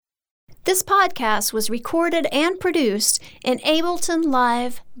This podcast was recorded and produced in Ableton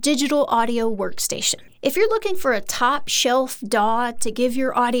Live digital audio workstation. If you're looking for a top-shelf DAW to give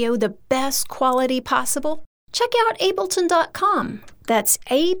your audio the best quality possible, check out Ableton.com. That's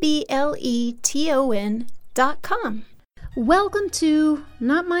Ableton.com. Welcome to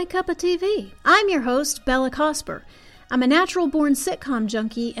Not My Cup of TV. I'm your host, Bella Cosper. I'm a natural-born sitcom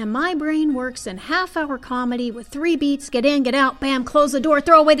junkie, and my brain works in half-hour comedy with 3 beats, get in, get out, bam, close the door,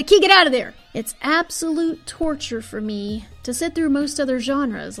 throw away the key, get out of there. It's absolute torture for me to sit through most other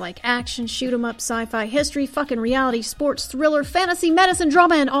genres like action, shoot-'em-up, sci-fi, history, fucking reality, sports, thriller, fantasy, medicine,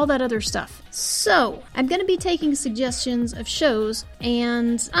 drama, and all that other stuff. So, I'm going to be taking suggestions of shows,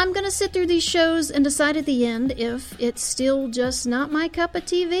 and I'm going to sit through these shows and decide at the end if it's still just not my cup of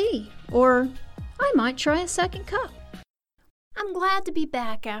TV, or I might try a second cup. I'm glad to be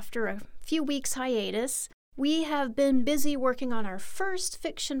back after a few weeks hiatus. We have been busy working on our first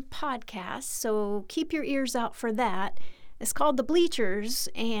fiction podcast, so keep your ears out for that. It's called The Bleachers,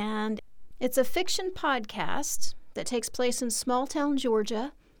 and it's a fiction podcast that takes place in small-town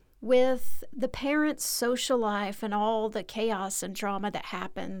Georgia with the parents' social life and all the chaos and drama that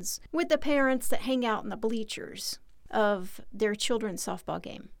happens with the parents that hang out in the bleachers of their children's softball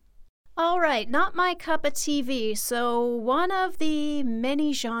game. All right, not my cup of TV. So one of the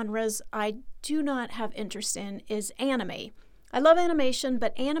many genres I do not have interest in is anime. I love animation,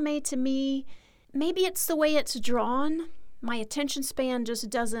 but anime to me, maybe it's the way it's drawn. My attention span just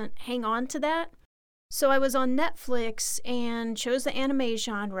doesn't hang on to that. So I was on Netflix and chose the anime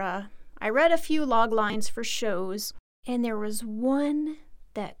genre. I read a few log lines for shows, and there was one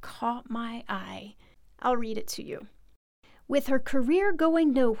that caught my eye. I'll read it to you. With her career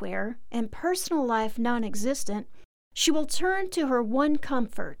going nowhere and personal life non-existent, she will turn to her one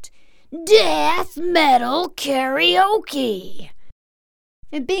comfort, death metal karaoke.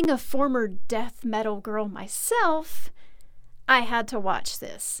 And being a former death metal girl myself, I had to watch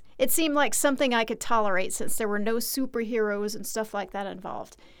this. It seemed like something I could tolerate since there were no superheroes and stuff like that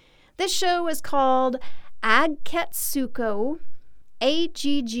involved. This show is called Aggretsuko,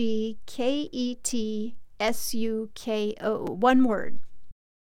 Aggketsuko. One word.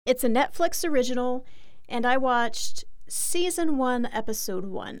 It's a Netflix original, and I watched season 1, episode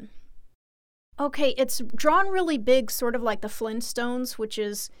 1. Okay, it's drawn really big, sort of like the Flintstones, which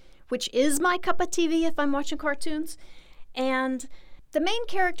is my cup of TV if I'm watching cartoons. And the main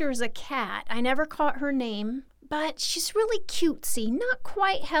character is a cat. I never caught her name, but she's really cutesy. Not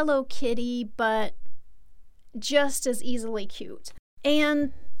quite Hello Kitty, but just as easily cute.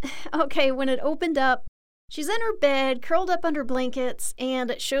 And, okay, when it opened up, she's in her bed, curled up under blankets, and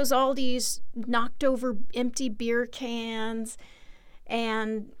it shows all these knocked over empty beer cans,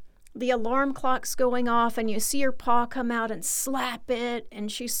 and the alarm clock's going off, and you see her paw come out and slap it, and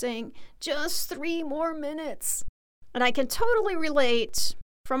she's saying, just 3 more minutes. And I can totally relate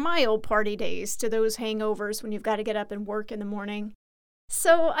from my old party days to those hangovers when you've got to get up and work in the morning.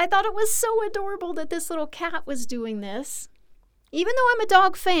 So I thought it was so adorable that this little cat was doing this. Even though I'm a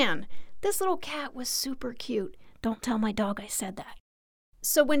dog fan, this little cat was super cute. Don't tell my dog I said that.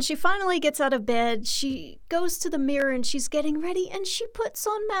 So when she finally gets out of bed, she goes to the mirror and she's getting ready and she puts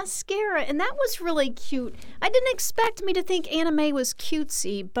on mascara. And that was really cute. I didn't expect me to think anime was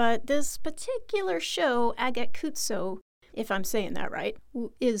cutesy, but this particular show, Aggretsuko, if I'm saying that right,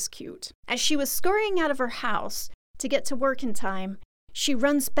 is cute. As she was scurrying out of her house to get to work in time, she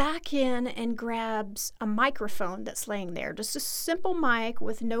runs back in and grabs a microphone that's laying there, just a simple mic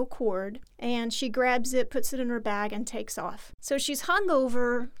with no cord, and she grabs it, puts it in her bag, and takes off. So she's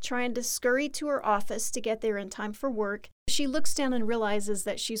hungover, trying to scurry to her office to get there in time for work. She looks down and realizes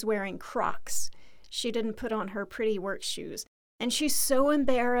that she's wearing Crocs. She didn't put on her pretty work shoes. And she's so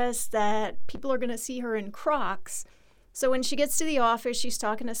embarrassed that people are going to see her in Crocs. So when she gets to the office, she's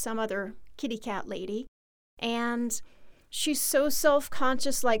talking to some other kitty cat lady, and she's so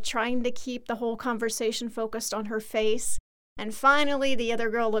self-conscious, like trying to keep the whole conversation focused on her face. And finally, the other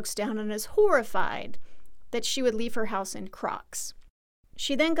girl looks down and is horrified that she would leave her house in Crocs.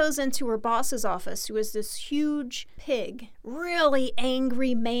 She then goes into her boss's office, who is this huge pig, really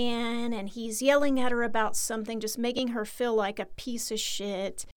angry man, and he's yelling at her about something, just making her feel like a piece of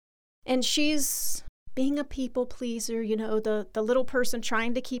shit. And she's being a people pleaser, you know, the little person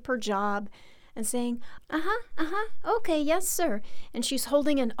trying to keep her job, and saying, okay, yes, sir. And she's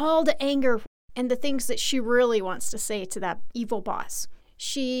holding in all the anger and the things that she really wants to say to that evil boss.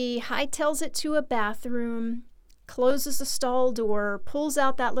 She hightails it to a bathroom, closes the stall door, pulls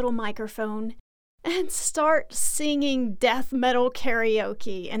out that little microphone, and starts singing death metal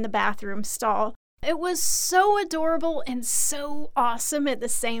karaoke in the bathroom stall. It was so adorable and so awesome at the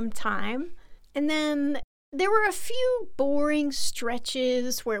same time. And then there were a few boring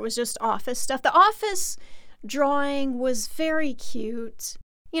stretches where it was just office stuff. The office drawing was very cute.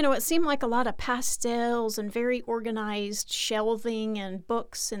 You know, it seemed like a lot of pastels and very organized shelving and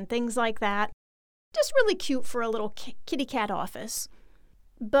books and things like that. Just really cute for a little kitty cat office.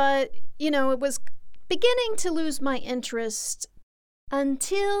 But, you know, it was beginning to lose my interest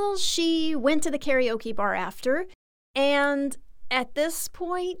until she went to the karaoke bar after. And at this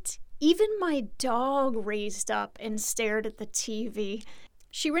point, even my dog raised up and stared at the TV.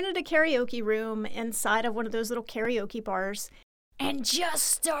 She rented a karaoke room inside of one of those little karaoke bars and just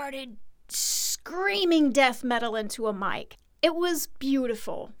started screaming death metal into a mic. It was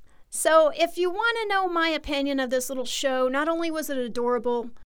beautiful. So if you want to know my opinion of this little show, not only was it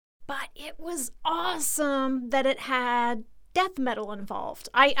adorable, but it was awesome that it had death metal involved.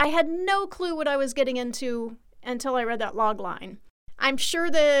 I had no clue what I was getting into until I read that log line. I'm sure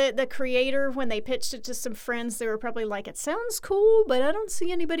the creator, when they pitched it to some friends, they were probably like, it sounds cool, but I don't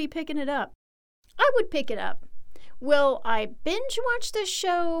see anybody picking it up. I would pick it up. Will I binge watch this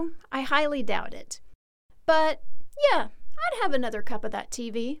show? I highly doubt it. But yeah, I'd have another cup of that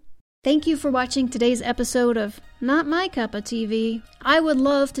TV. Thank you for watching today's episode of Not My Cup of TV. I would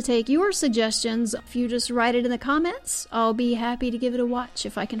love to take your suggestions. If you just write it in the comments, I'll be happy to give it a watch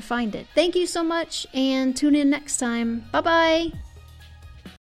if I can find it. Thank you so much, and tune in next time. Bye-bye!